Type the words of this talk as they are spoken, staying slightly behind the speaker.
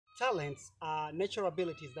Talents are natural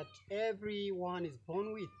abilities that everyone is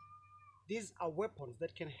born with. These are weapons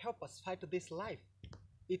that can help us fight this life.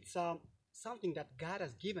 It's something that God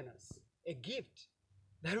has given us, a gift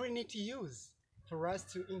that we need to use for us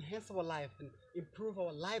to enhance our life and improve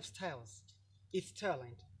our lifestyles. It's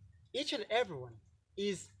talent. Each and everyone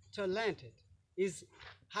is talented, is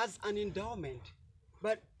has an endowment,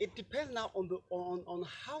 but it depends now on on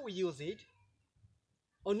how we use it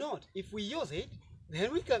or not. If we use it, then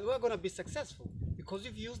we're gonna be successful because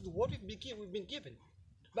we've used what we've been given.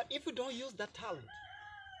 But if we don't use that talent,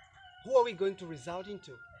 who are we going to result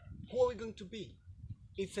into? Who are we going to be?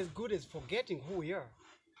 It's as good as forgetting who we are.